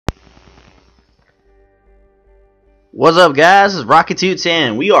What's up, guys? It's Rocket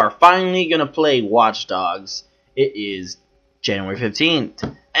and we are finally gonna play Watchdogs. It is January 15th,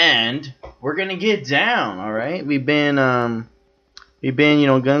 and we're gonna get down. All right, we've been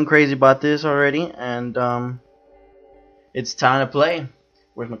going crazy about this already, and it's time to play.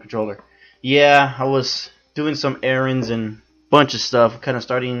 Where's my controller? Yeah, I was doing some errands and bunch of stuff, kind of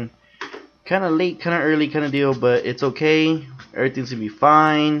starting kind of late, kind of early, kind of deal, but it's okay. Everything's gonna be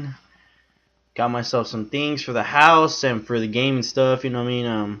fine. Got myself some things for the house and for the game and stuff, you know what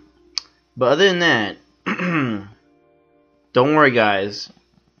I mean? But other than that, don't worry, guys.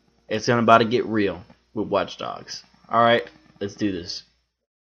 It's about to get real with Watchdogs. Alright, let's do this.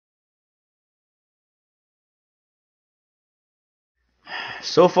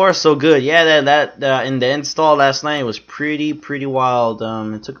 So far, so good. Yeah, that in the install last night was pretty wild.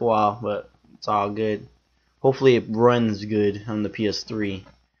 It took a while, but it's all good. Hopefully it runs good on the PS3.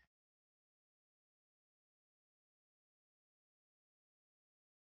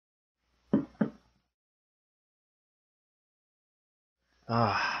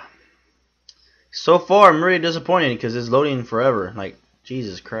 So far I'm really disappointed because it's loading forever. Like,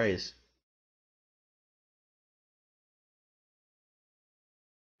 Jesus Christ.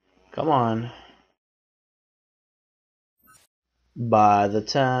 Come on. By the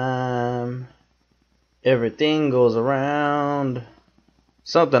time everything goes around,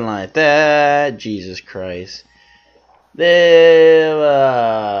 something like that. Jesus Christ. Okay.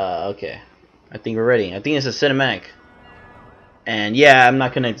 I think we're ready. I think it's a cinematic. And yeah, I'm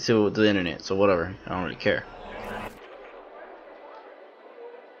not connected to the internet, so whatever. I don't really care.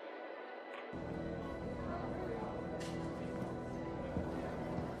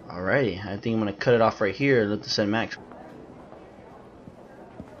 Alrighty, I think I'm gonna cut it off right here and let the cinematic.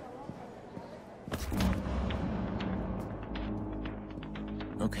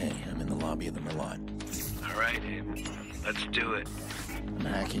 Okay, I'm in the lobby of the Merlot. Alright, let's do it. I'm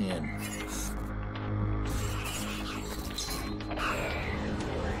hacking in.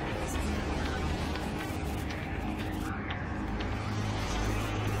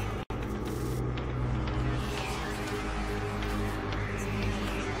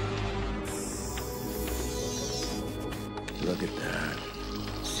 Look at that.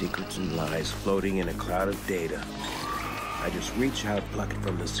 Secrets and lies floating in a cloud of data. I just reach out, pluck it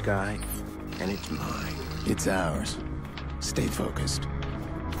from the sky, and it's mine. It's ours. Stay focused.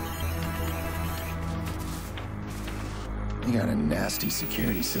 You got a nasty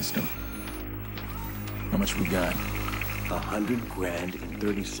security system. How much we got? 100 grand in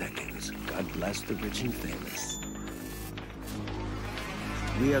 30 seconds. God bless the rich and famous.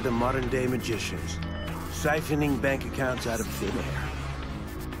 We are the modern day magicians, siphoning bank accounts out of thin air.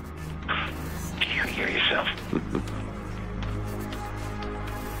 Can you hear yourself?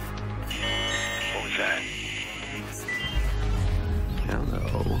 What was that?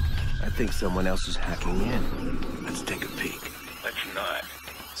 Hello. I think someone else is hacking in. Let's take a peek. Let's not.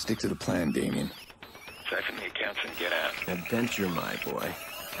 Stick to the plan, Damien. Siphon the accounts and get out. Adventure, my boy.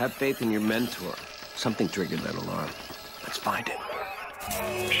 Have faith in your mentor. Something triggered that alarm. Let's find it.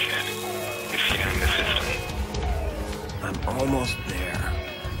 Shit. It's scanning the system. I'm almost there.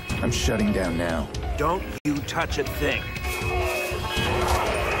 I'm shutting down now. Don't you touch a thing.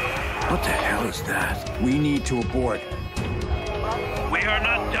 What the hell is that? We need to abort. We are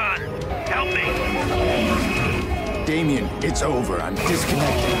not done. Help me. Damien, it's over. I'm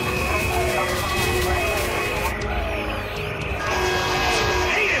disconnected.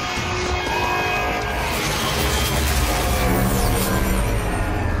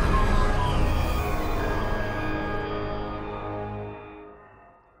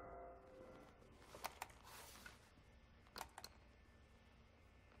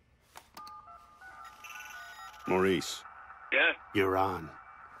 Maurice. Yeah? You're on.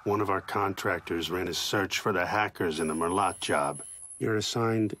 One of our contractors ran a search for the hackers in the Merlot job. You're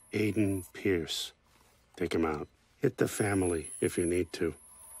assigned Aiden Pierce. Take him out. Hit the family if you need to.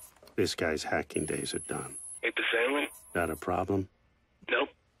 This guy's hacking days are done. Hit the family? Got a problem? Nope.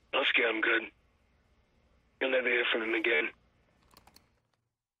 I'll scare him good. You'll never hear from him again.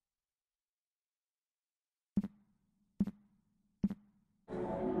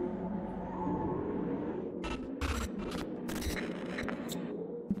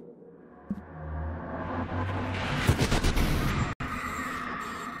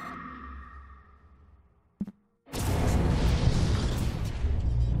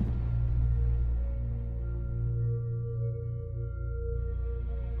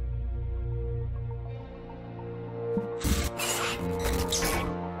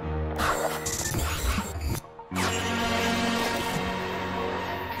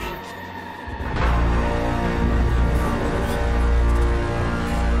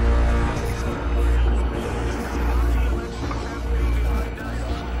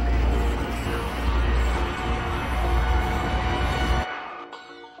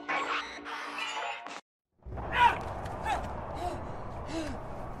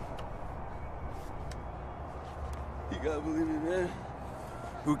 gotta believe me, man.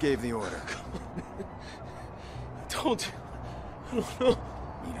 Who gave the order? I told you. I don't know.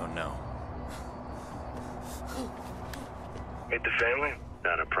 You don't know. Meet the family?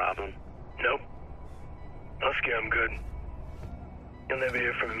 Not a problem. Nope. I'll scare him good. You'll never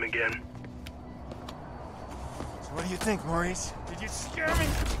hear from him again. So what do you think, Maurice? Did you scare me?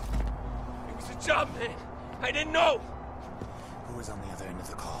 It was a job, man. I didn't know. Who was on the other end of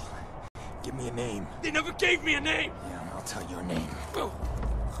the call? Give me a name. They never gave me a name. Yeah, I'll tell you her name. Oh.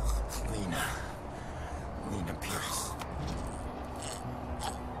 Lena. Lena Pierce.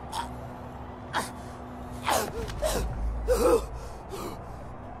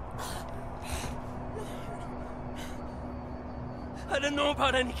 I didn't know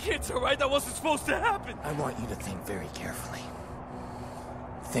about any kids, all right? That wasn't supposed to happen. I want you to think very carefully.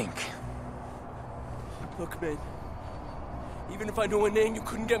 Think. Look, man. Even if I knew a name, you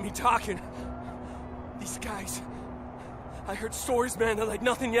couldn't get me talking. These guys... I heard stories, man, they're like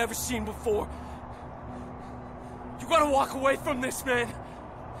nothing you ever seen before. You gotta walk away from this, man.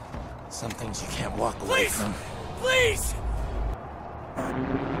 Some things you can't walk away from. Please!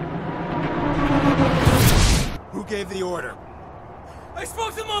 Who gave the order? I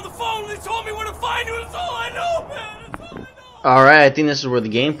spoke to them on the phone and they told me where to find you. That's all I know, man. That's all I know. Alright, I think this is where the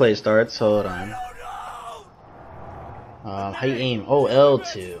gameplay starts. Hold on. I don't know. How you aim? Oh,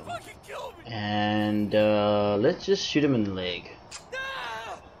 L2. And let's just shoot him in the leg.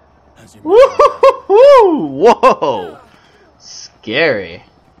 Woo-hoo-hoo-hoo! Whoa! Scary.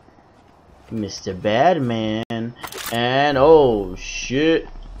 Mr. Badman. And oh shit.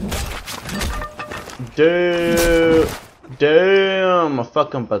 Damn, a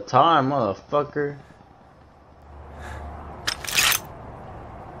fucking baton, motherfucker.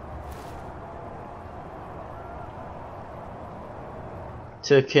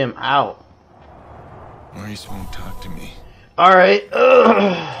 Took him out. Maurice won't talk to me. Alright,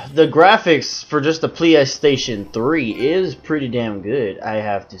 the graphics for just the PlayStation 3 is pretty damn good, I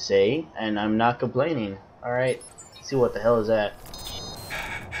have to say, and I'm not complaining. Alright, let's see what the hell is that.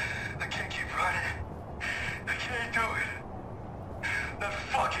 I can't keep running. I can't do it. That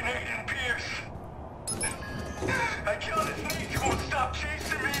fucking Aiden Pierce. I killed his niece. He won't stop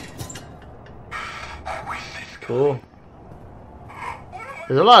chasing me. Cool.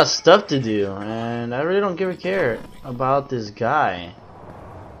 There's a lot of stuff to do, and I really don't give a care about this guy.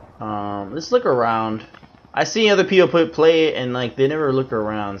 Let's look around. I see other people play it, and like they never look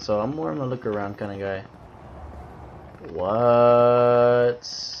around, so I'm more of a look around kind of guy. What?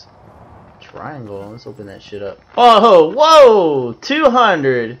 Triangle. Let's open that shit up. Oh, whoa!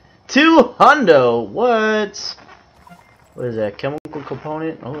 200, 200. What? What is that? Chemical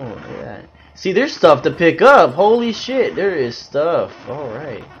component? Oh, look at that. See, there's stuff to pick up. Holy shit, there is stuff.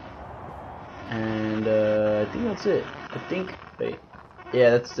 Alright. And, I think that's it. I think, wait.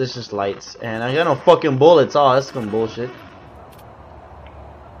 Yeah, that's just lights. And I got no fucking bullets. Oh, that's some bullshit.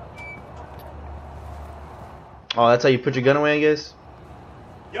 Oh, that's how you put your gun away, I guess?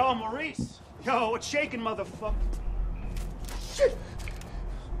 Yo, Maurice. Yo, what's shaking, motherfucker? Shit.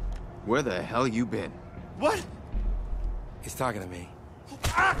 Where the hell you been? What? He's talking to me.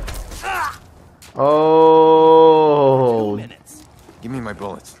 Oh. 2 minutes. Give me my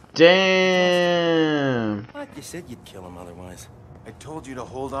bullets. Damn. What? You said you'd kill him otherwise. I told you to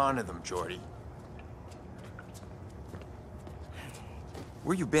hold on to them, Jordy.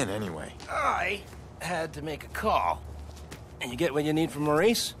 Where you been, anyway? I had to make a call. And you get what you need from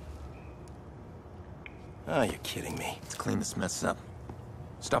Maurice? Oh, you're kidding me. Let's clean this mess up.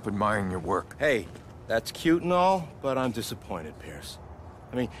 Stop admiring your work. Hey, that's cute and all, but I'm disappointed, Pierce.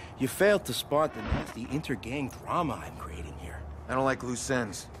 I mean, you failed to spot the nasty inter-gang drama I'm creating here. I don't like loose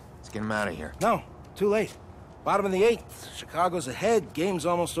ends. Let's get him out of here. No, too late. Bottom of the 8th. Chicago's ahead. Game's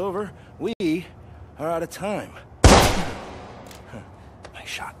almost over. We are out of time. Nice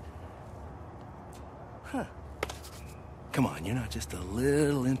shot. Huh. Come on, you're not just a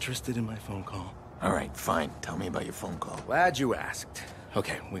little interested in my phone call? All right, fine. Tell me about your phone call. Glad you asked.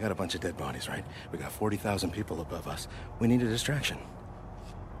 Okay, we got a bunch of dead bodies, right? We got 40,000 people above us. We need a distraction.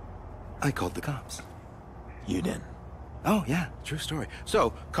 I called the cops. You did. Oh, yeah, true story.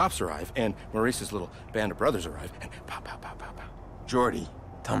 So, cops arrive, and Maurice's little band of brothers arrive, and pow, pow, pow, pow, pow. Jordy,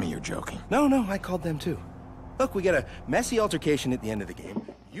 tell me you're joking. No, I called them too. Look, we get a messy altercation at the end of the game.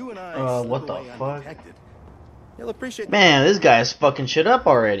 You and I what the away fuck? undetected. You'll appreciate Man, this guy's fucking shit up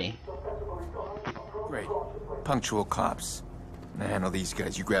already. Great. Punctual cops. Now handle these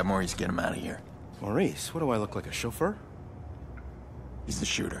guys. You grab Maurice, get him out of here. Maurice, what do I look like, a chauffeur? He's the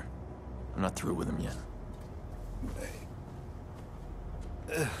shooter. I'm not through with him yet.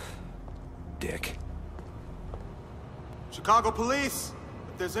 Dick. Chicago police,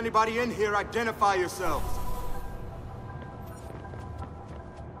 if there's anybody in here, identify yourselves.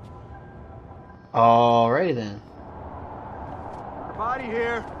 Alrighty then. A body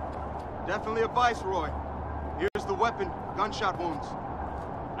here. Definitely a viceroy. Here's the weapon. Gunshot wounds.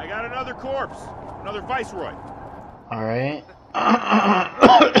 I got another corpse. Another viceroy. Alright.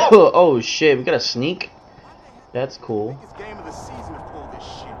 Oh shit, we got a sneak? That's cool. Biggest game of the season to pull this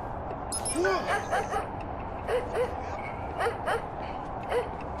shit.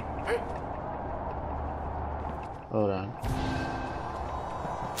 Hold on.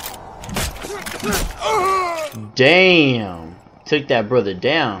 Damn! Took that brother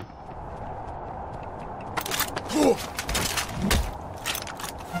down.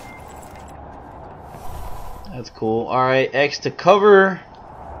 That's cool. Alright, X to cover.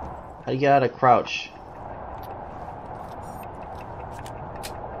 How do you get out of crouch?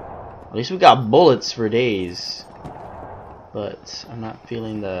 At least we got bullets for days. But I'm not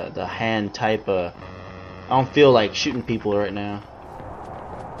feeling the hand type of... I don't feel like shooting people right now.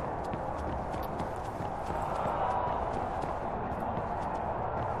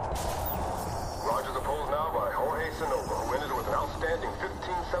 Roger the polls now by Jorge Sonova, who ended with an outstanding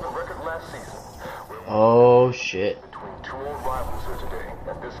 15-7 record last season. Oh shit. Between two old rivals here today,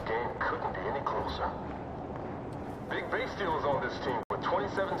 and this game couldn't be any closer. Big base stealers on this team with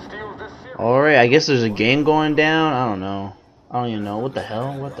 27 steals this series. Alright, I guess there's a game going down. I don't know. I don't even know. What the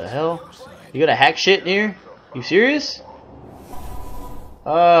hell? What the hell? You gotta hack shit here? You serious?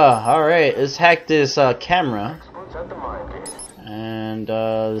 Alright. Let's hack this camera. Experts at the mind game. And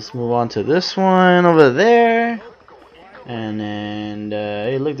let's move on to this one over there. And then,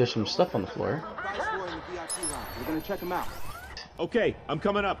 hey, look, there's some stuff on the floor. We're gonna check him out. Okay, I'm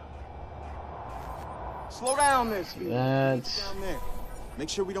coming up. Slow down this. That's... Down there. Make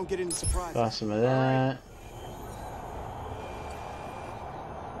sure we don't get any surprises. Got some of that.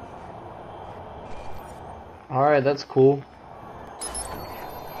 Alright, that's cool.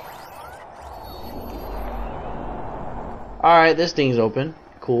 Alright, this thing's open.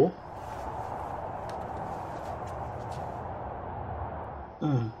 Cool.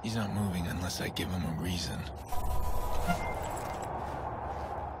 He's not moving unless I give him a reason.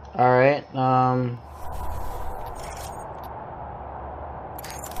 Alright,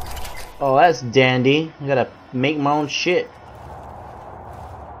 oh, that's dandy. I gotta make my own shit.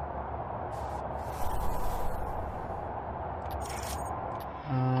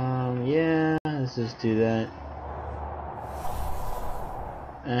 Yeah, let's just do that.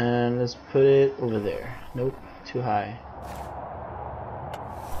 And let's put it over there. Nope, too high.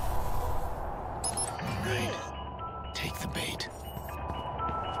 Alright. Take the bait.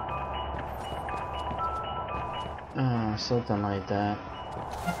 Something like that.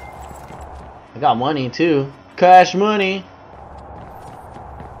 I got money too. Cash money.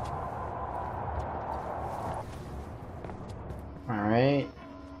 Alright.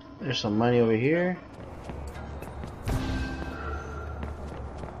 There's some money over here.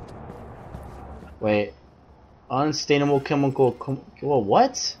 Wait. Unsustainable chemical. Well,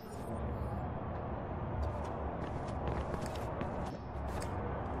 what?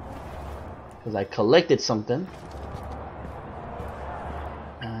 Because I collected something.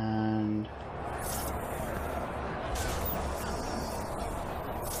 And...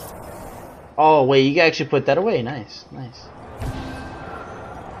 oh, wait, you can actually put that away. Nice, nice.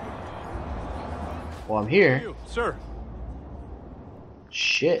 Well, I'm here. You, sir.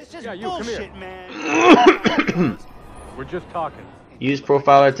 Shit. This is bullshit, man. We're just talking. Use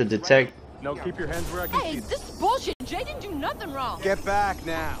profiler to detect. No, keep your hands where I can Hey, see them. this is bullshit. Jay didn't do nothing wrong. Get back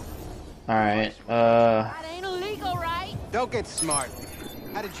now. Alright, That ain't illegal, right? Don't get smart.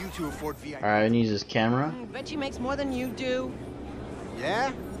 How did you two afford VIP? alright, I need this camera. Bet she makes more than you do.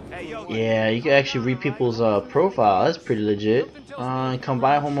 Yeah? Hey, yo. Yeah, you can actually read people's profile. That's pretty legit.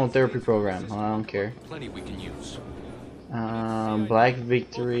 Combined hormone therapy program. I don't care. Plenty we can use. Black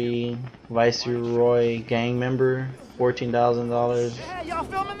Victory, Viceroy gang member, $14,000 Hey, y'all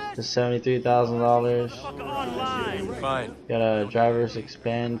filming this? to $73,000. Fuck online. Fine. Got a driver's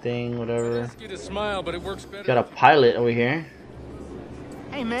expand thing, whatever. Ask you to smile, but it works better. Got a pilot over here.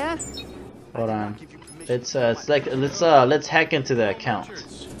 Hey, man. Hold on. Let's let's hack into the account.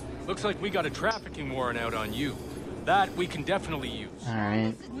 Looks like we got a trafficking warrant out on you. That we can definitely use. All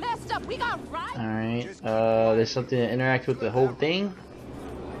right. This is messed up. We got right. All right. There's something to interact with the whole thing.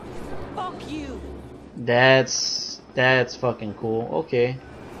 Fuck you. That's fucking cool. Okay.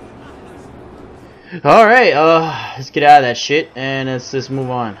 All right. Let's get out of that shit and let's just move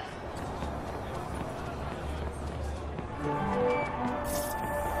on.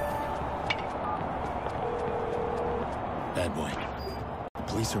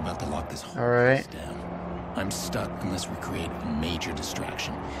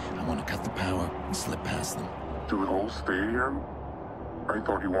 distraction. I want to cut the power and slip past them. Do it all stay here? I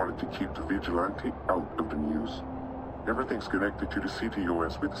thought you wanted to keep the vigilante out of the news. Everything's connected to the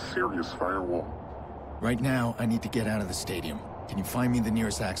CTOS with a serious firewall. Right now, I need to get out of the stadium. Can you find me the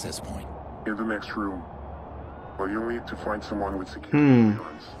nearest access point? In the next room. Well, you'll need to find someone with security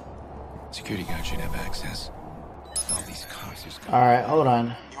clearance. Security guard should have access. All these cops just got... Alright, hold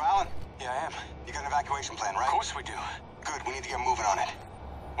on. You Alan? Yeah, I am. You got an evacuation plan, right? Of course we do. Good, we need to get moving on it.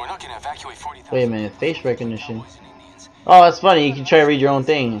 We're not gonna evacuate 40,000. Wait a minute, face recognition. Oh, that's funny. You can try to read your own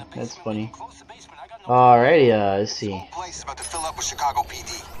thing. That's funny. Alrighty, let's see. The whole place is about to fill up with Chicago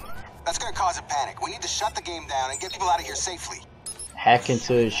PD. That's gonna cause a panic. We need to shut the game down and get people out of here safely. Hack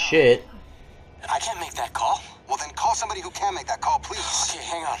into his shit. I can't make that call. Well, then call somebody who can make that call, please. Okay,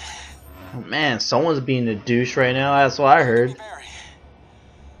 hang on. Oh, man, someone's being a douche right now. That's what I heard.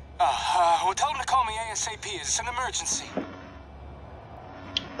 Well, tell them to call me ASAP. It's an emergency.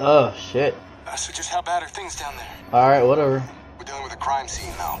 Oh, shit. So just how bad are things down there? Alright, whatever. We're dealing with a crime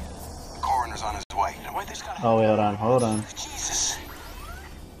scene now. The coroner's on his way. Oh, wait, hold on. Jesus.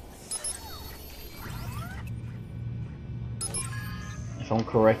 If I'm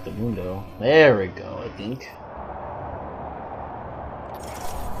correct, the window. There we go, I think.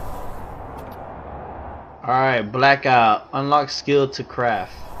 Alright, blackout. Unlock skill to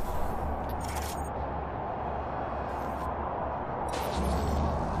craft.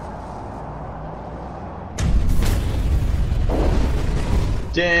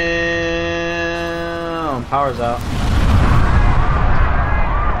 Damn! Power's out.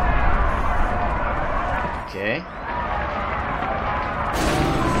 Okay.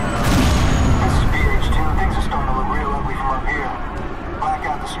 This is BH2. Things are starting to look real ugly from up here.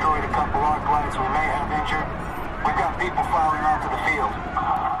 Blackout destroyed a couple arc lights we may have injured. We've got people filing onto the field.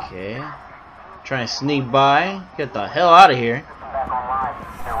 Okay. Trying to sneak by. Get the hell out of here.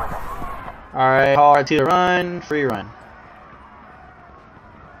 Alright, hard to run. Free run.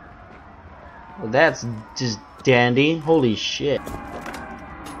 Well, that's just dandy. Holy shit.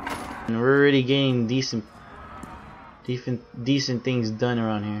 And we're already getting decent things done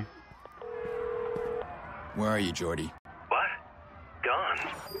around here. Where are you, Jordy? What? Gone.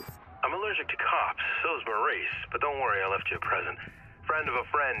 I'm allergic to cops, so's Maurice, but don't worry, I left you a present. Friend of a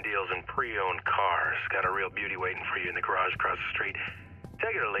friend deals in pre-owned cars. Got a real beauty waiting for you in the garage across the street.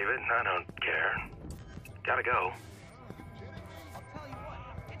 Take it or leave it, I don't care. Gotta go.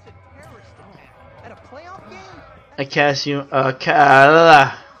 At a playoff game? I cast you.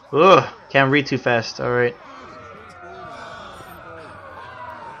 Can't read too fast. Alright.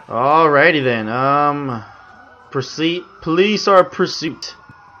 Alrighty then. Police are pursuit.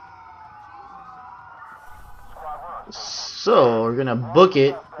 So we're gonna book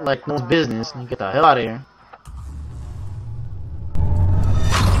it like no business and get the hell out of here.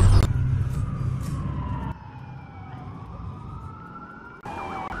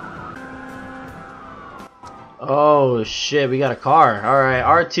 Oh shit, we got a car. Alright,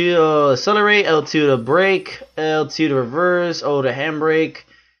 R2 to accelerate, L2 to brake, L2 to reverse, O to handbrake,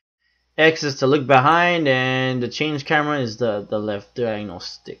 X is to look behind, and the change camera is the left diagonal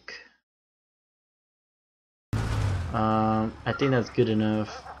stick. I think that's good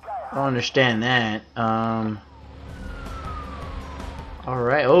enough. I don't understand that.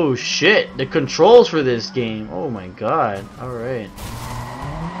 Alright, oh shit, the controls for this game. Oh my god, alright.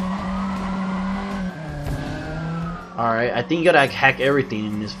 Alright, I think you gotta hack everything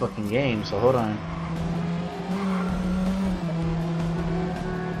in this fucking game, so hold on.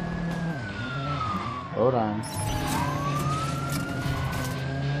 Hold on.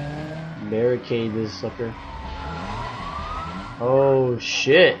 Barricade this sucker. Oh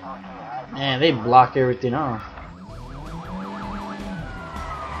shit. Man, they block everything off.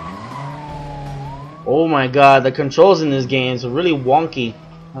 Oh my god, the controls in this game is really wonky.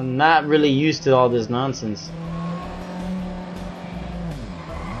 I'm not really used to all this nonsense.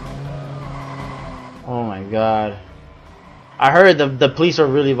 Oh my god. I heard the police are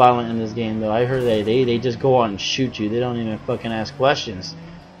really violent in this game though. I heard they just go out and shoot you. They don't even fucking ask questions.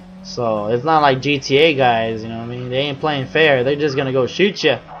 So it's not like GTA guys, you know what I mean? They ain't playing fair. They're just gonna go shoot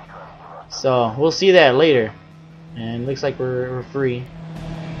you. So we'll see that later. And it looks like we're free.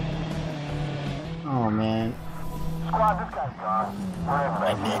 Oh man.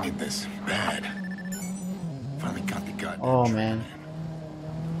 I needed this bad. Finally got the goddamn Oh man.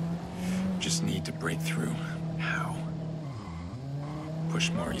 Just need to break through. How?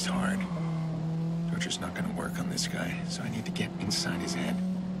 Push Maury's hard. Torture's not gonna work on this guy, so I need to get inside his head.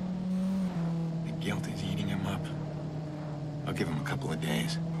 The guilt is eating him up. I'll give him a couple of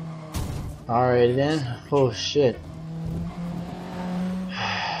days. Alright then. Oh shit.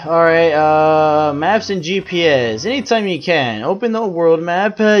 Alright, maps and GPS. Anytime you can. Open the world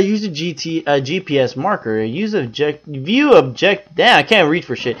map, use a GPS marker. Damn, I can't read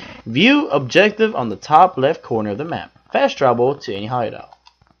for shit. View objective on the top left corner of the map. Fast travel to any hideout.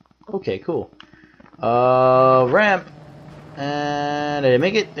 Okay, cool. Ramp. And did I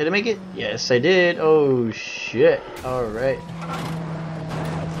make it? Did I make it? Yes, I did. Oh, shit. Alright.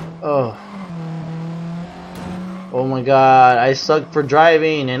 Oh. Oh my god, I suck for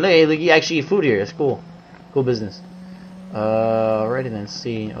driving. And hey, look, you actually eat food here. That's cool. Cool business. Alrighty then,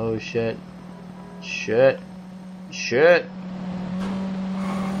 see. Oh shit. Shit. Shit.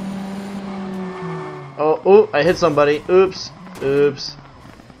 Oh, I hit somebody. Oops. Oops.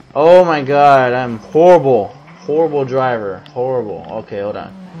 Oh my god, I'm horrible. Horrible driver. Horrible. Okay, hold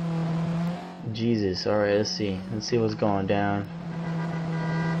on. Jesus. Alright, let's see. Let's see what's going down.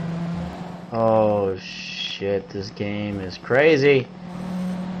 Oh shit, this game is crazy.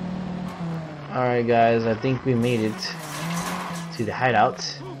 Alright guys, I think we made it to the hideout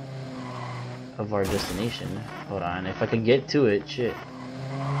of our destination. Hold on, if I could get to it, shit.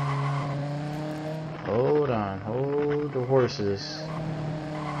 Hold on, hold the horses.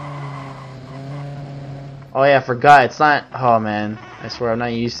 Oh yeah, I forgot, it's not, oh man, I swear I'm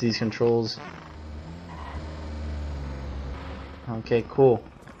not used to these controls. Okay, cool.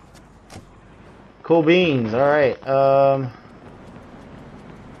 Cool beans, alright,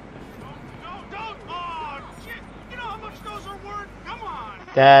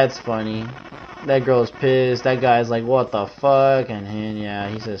 that's funny. That girl's pissed, that guy's like, what the fuck, and yeah,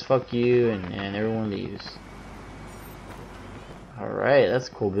 he says, fuck you, and everyone leaves. Alright, that's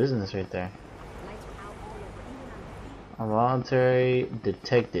cool business right there. Involuntary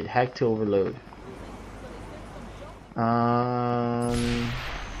detected, hack to overload.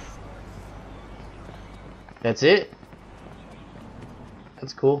 That's it?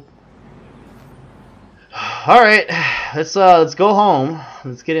 That's cool. Alright, let's go home.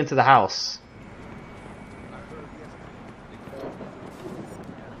 Let's get into the house.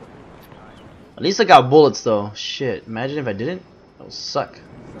 At least I got bullets though. Shit, imagine if I didn't. That would suck.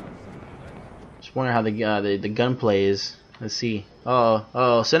 Just wonder how the gunplay is. Let's see. Oh,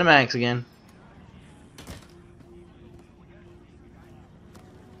 Cinemax again.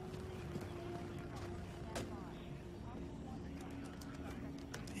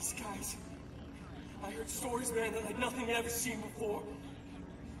 These guys, I heard stories, man, that like nothing I'd ever seen before.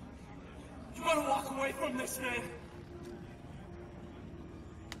 You gotta walk away from this, man.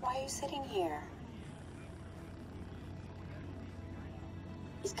 Why are you sitting here?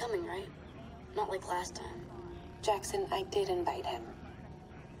 He's coming, right? Not like last time. Jackson, I did invite him.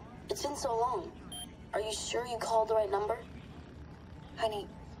 It's been so long. Are you sure you called the right number? Honey,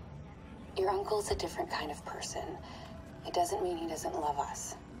 your uncle's a different kind of person. It doesn't mean he doesn't love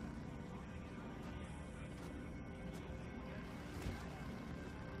us.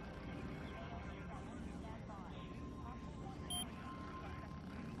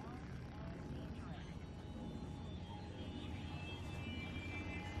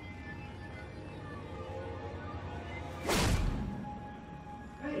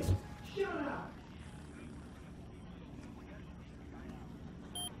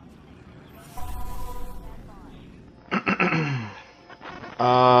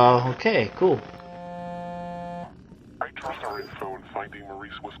 Okay, cool. I trust our info in finding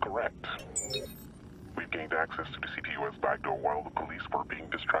Maurice was correct. We've gained access to the CTOS backdoor while the police were being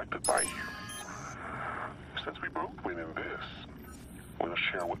distracted by you. Since we both win in this, we'll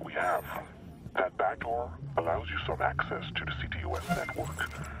share what we have. That backdoor allows you some access to the CTOS network.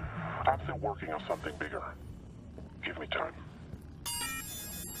 I'm still working on something bigger. Give me time.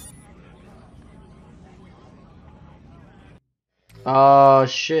 Oh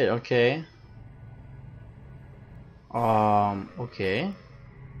shit, okay. Okay.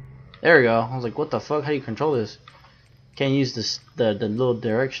 There we go. I was like, what the fuck? How do you control this? Can't use this the little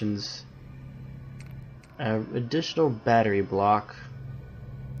directions. Additional battery block.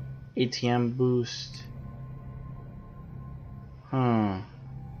 ATM boost.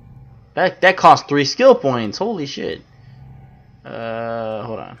 That cost 3 skill points. Holy shit.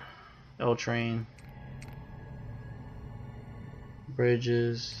 Hold on. L train.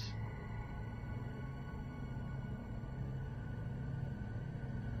 Bridges.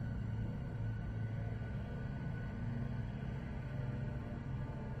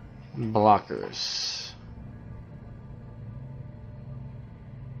 Blockers.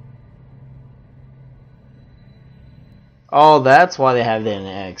 Oh, that's why they have that in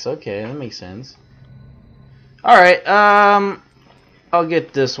X. Okay, that makes sense. Alright, I'll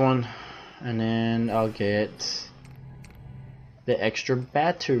get this one. And then I'll get the extra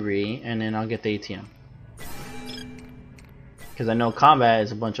battery, and then I'll get the ATM. Because I know combat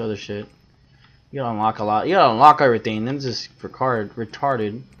is a bunch of other shit. You gotta unlock a lot. You gotta unlock everything. Then just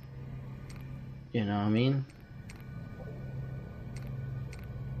retarded. You know what I mean?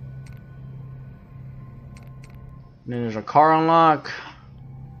 And then there's a car unlock.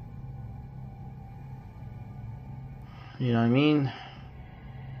 You know what I mean?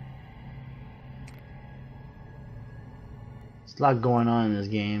 There's a lot going on in this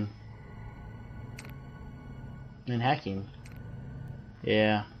game. And hacking.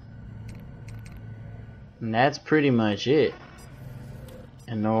 Yeah. And that's pretty much it.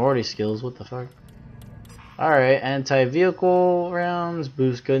 And no already skills, what the fuck? Alright, anti-vehicle rounds,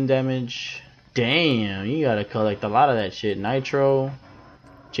 boost gun damage. Damn, you gotta collect a lot of that shit. Nitro,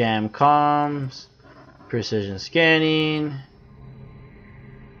 jam comms, precision scanning.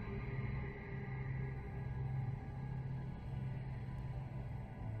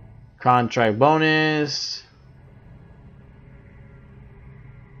 Contract bonus.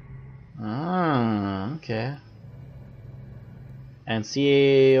 Ah, okay. And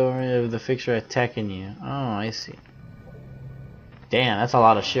see the fixture attacking you. Oh, I see. Damn, that's a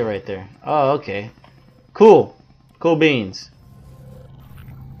lot of shit right there. Oh, okay. Cool. Cool beans.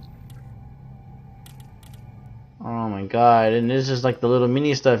 Oh my god, and this is like the little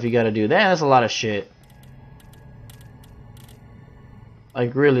mini stuff you gotta do. Damn, that's a lot of shit.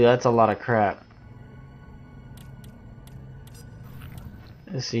 Like, really, that's a lot of crap.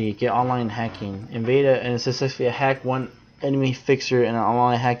 Let's see, get online hacking. Invade and successfully hack one enemy fixer and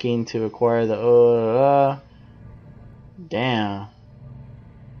online hacking to acquire the damn.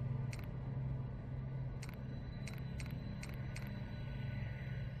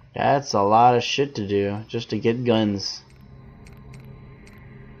 That's a lot of shit to do just to get guns.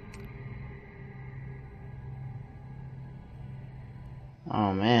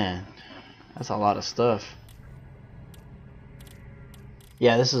 Oh man, that's a lot of stuff.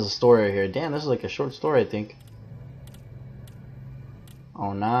 Yeah, this is a story right here. Damn, this is like a short story, I think.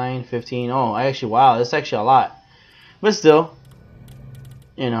 Oh, 9, 15. Oh, actually, wow, that's actually a lot. But still,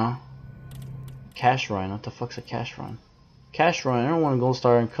 you know. Cash run. What the fuck's a cash run? Cash run. I don't want to go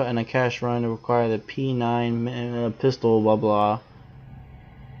start and cut in a cash run to require the P9 pistol, blah blah.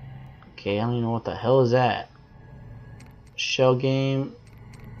 Okay, I don't even know what the hell is that. Shell game.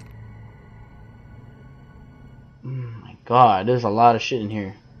 Oh my god, there's a lot of shit in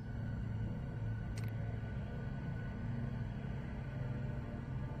here.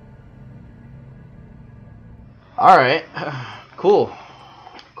 Alright, cool.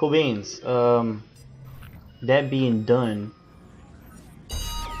 Cool beans. That being done,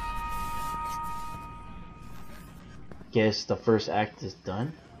 guess the first act is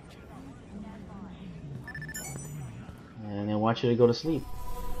done. And then watch you to go to sleep.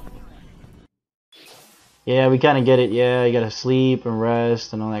 Yeah, we kind of get it. Yeah, you gotta sleep and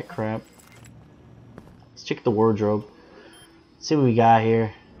rest and all that crap. Let's check the wardrobe. Let's see what we got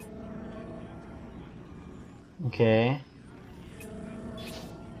here. Okay.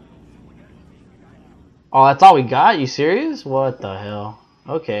 Oh, that's all we got? You serious? What the hell?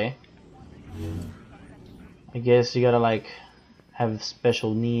 Okay. I guess you gotta like have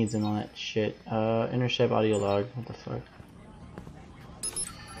special needs and all that shit. Intercept audio log. What the fuck?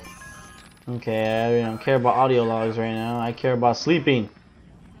 Okay, I really don't care about audio logs right now. I care about sleeping.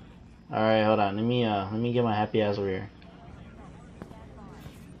 Alright, hold on. Let me get my happy ass over here.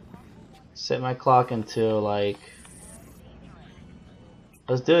 Set my clock until like,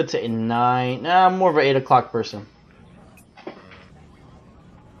 let's do it to 9. Nah, I'm more of an 8 o'clock person.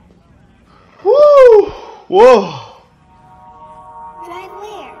 Woo! Whoa! Drive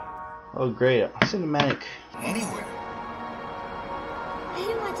where? Oh great, cinematic. Anywhere. I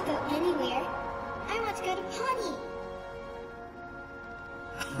don't want to go anywhere. I want to go to Pawnee.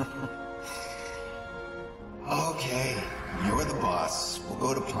 Okay, you're the boss. We'll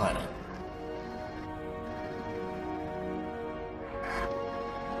go to Planet.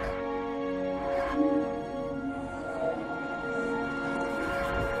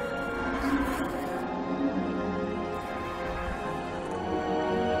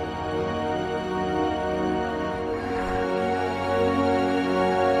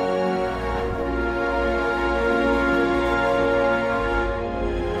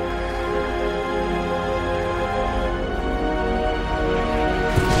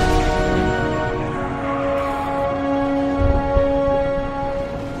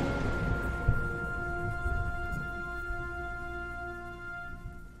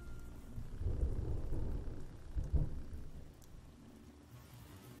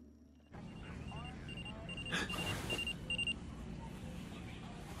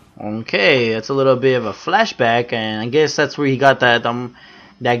 Okay, that's a little bit of a flashback, and I guess that's where he got that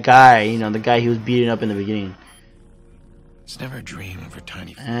that guy, you know, the guy he was beating up in the beginning. It's never a dream of a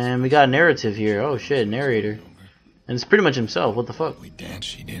tiny. And we got a narrative here. Oh shit, narrator. And it's pretty much himself. What the fuck? We dance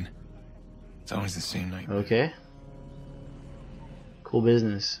she did. It's always the same night. Okay. Cool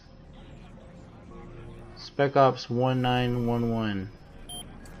business. Spec Ops 1911.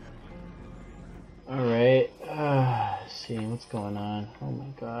 Alright. Let's see what's going on. Oh my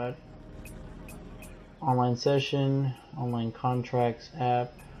god. Online session. Online contracts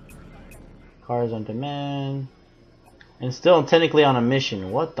app. Cars on demand. And still technically on a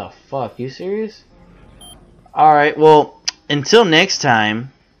mission. What the fuck? You serious? Alright, well, until next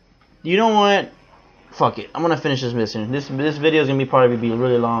time, you know what? Fuck it. I'm gonna finish this mission. This video is gonna probably be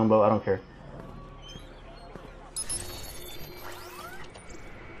really long, but I don't care.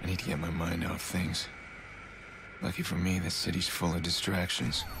 I need to get my mind off things. Lucky for me, this city's full of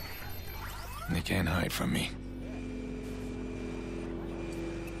distractions. And they can't hide from me.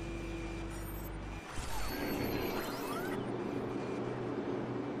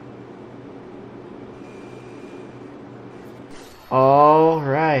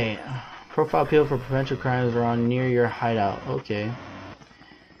 Alright. Profile appeal for potential crimes around near your hideout. Okay.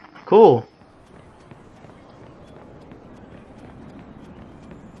 Cool.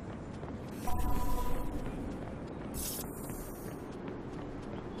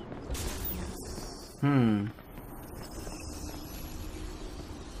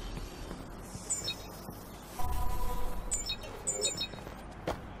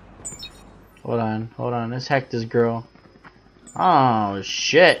 Hold on. Let's hack this girl. Oh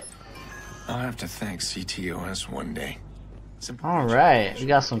shit. I'll have to thank CTOS one day. Alright, we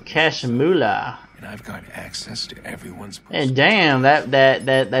got some cash and moolah. And I've got access to everyone's. And damn,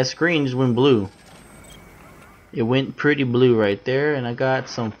 that screen just went blue. It went pretty blue right there, and I got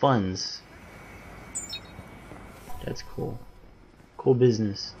some funds. That's cool. Cool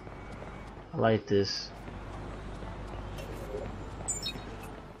business. I like this.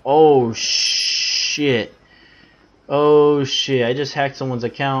 Oh shit. Oh shit, I just hacked someone's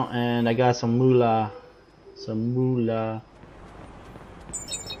account and I got some moolah. Some moolah.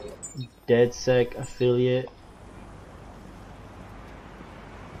 DeadSec affiliate.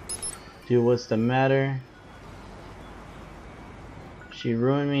 Dude, what's the matter? She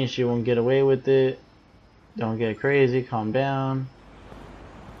ruined me, she won't get away with it. Don't get crazy, calm down.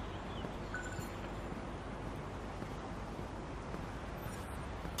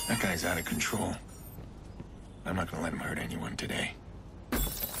 That guy's out of control. I'm not gonna let him hurt anyone today. A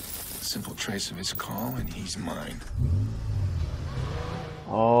simple trace of his call and he's mine.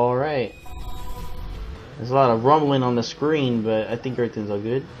 Alright. There's a lot of rumbling on the screen, but I think everything's all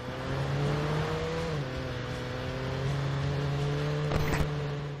good.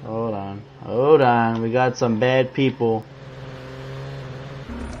 Hold on, we got some bad people.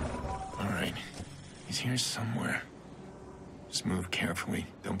 Alright, he's here somewhere. Just move carefully,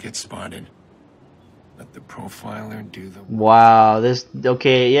 don't get spotted. Let the profiler do the... Wow, this...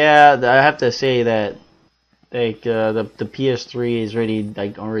 Okay, yeah, I have to say that like the PS3 is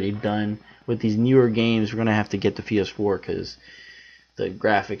already done. With these newer games, we're gonna have to get the PS4 because the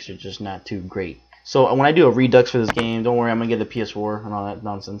graphics are just not too great. So when I do a redux for this game, don't worry, I'm gonna get the PS4 and all that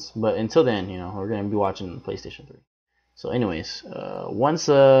nonsense. But until then, you know, we're gonna be watching the PlayStation 3. So, anyways, once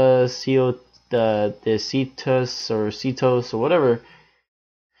the CETOS or whatever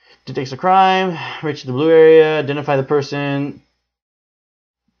detects a crime, reach the blue area, identify the person,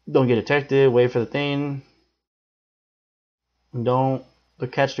 don't get detected, wait for the thing, don't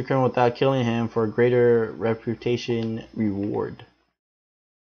catch the criminal without killing him for a greater reputation reward.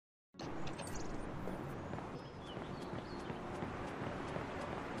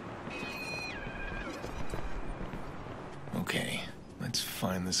 Okay, let's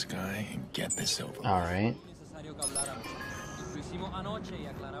find this guy and get this over. Alright.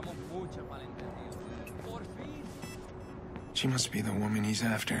 She must be the woman he's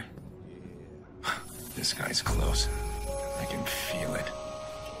after. This guy's close. I can feel it.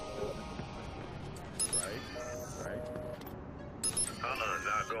 Right.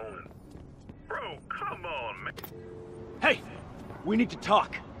 Not going. Bro, come on, man. Hey, we need to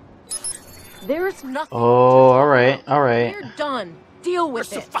talk. There's nothing. Oh, alright. We're done. Deal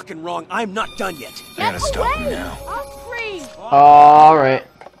with You're it. so fucking wrong. I'm not done yet. I gotta stop him now. I'm free. Alright.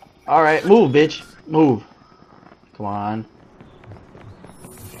 Alright, move, bitch. Move. Come on.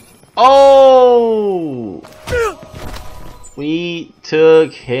 Oh! We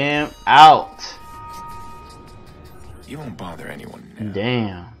took him out. You won't bother anyone now.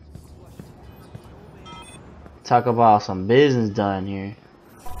 Damn. Talk about some business done here.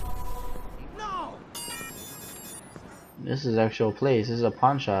 This is actual place. This is a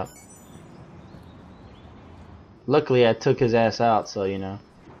pawn shop. Luckily, I took his ass out, so you know.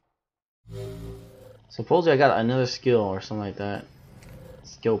 Supposedly, I got another skill or something like that.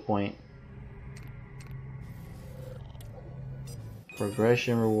 Skill point.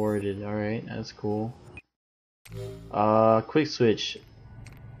 Progression rewarded. Alright, that's cool. Quick switch.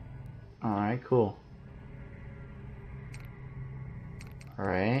 Alright, cool.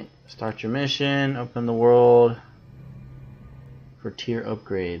 Alright, start your mission, open the world for tier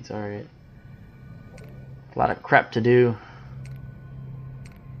upgrades. Alright. A lot of crap to do.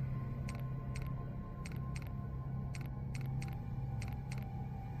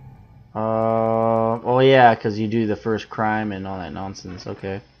 Oh yeah, because you do the first crime and all that nonsense.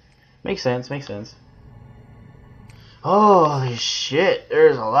 Okay. Makes sense, makes sense. Holy shit,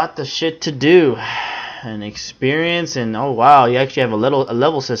 there's a lot of shit to do. And experience, and oh wow, you actually have a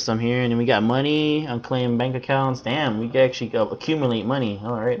level system here, and then we got money, unclaimed bank accounts. Damn, we can actually accumulate money.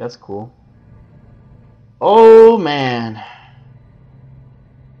 Alright, that's cool. Oh man.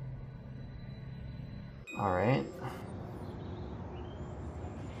 Alright.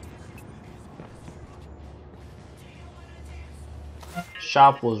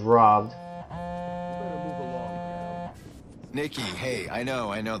 Shop was robbed. Nikki, hey, I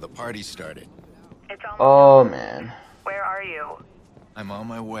know, the party started. Oh man. Where are you? I'm on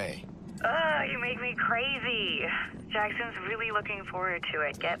my way. Ugh, you make me crazy. Jackson's really looking forward to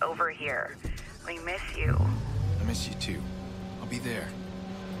it. Get over here. We miss you. I miss you too. I'll be there.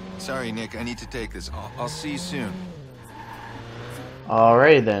 Sorry, Nick, I need to take this. I'll see you soon.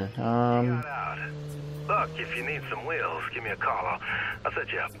 Alright then. Look, if you need some wheels, give me a call. I'll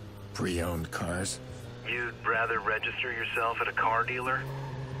set you up. Pre-owned cars? You'd rather register yourself at a car dealer?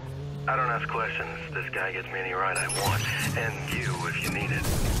 I don't ask questions. This guy gets me any ride I want. And you, if you need it.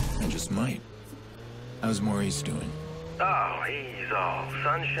 I just might. How's Maurice doing? Oh, he's all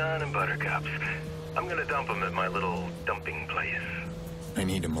sunshine and buttercups. I'm gonna dump him at my little dumping place. I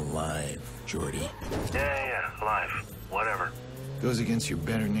need him alive, Jordy. Yeah, alive. Whatever. Goes against your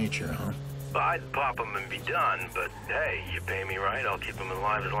better nature, huh? I'd pop him and be done, but hey, you pay me right, I'll keep him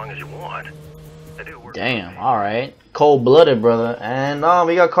alive as long as you want. I do work. Damn, alright. Cold-blooded, brother. And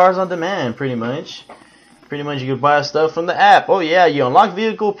we got cars on demand, pretty much. Pretty much you can buy stuff from the app. Oh yeah, you unlock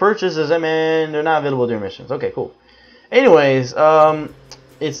vehicle purchases, and man, they're not available during missions. Okay, cool. Anyways,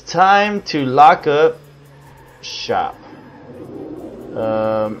 it's time to lock up shop.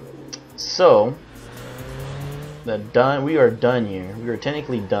 So we are done here. We are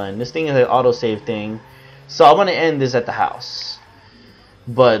technically done. This thing is an autosave thing, so I'm gonna end this at the house.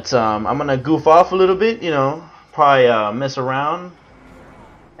 But I'm gonna goof off a little bit, you know, probably mess around,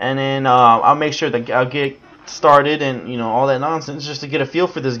 and then I'll make sure that I'll get started and you know all that nonsense just to get a feel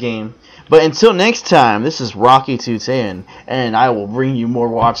for this game. But until next time, this is Rocky210, and I will bring you more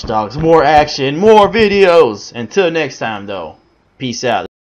Watchdogs, more action, more videos. Until next time, though, peace out.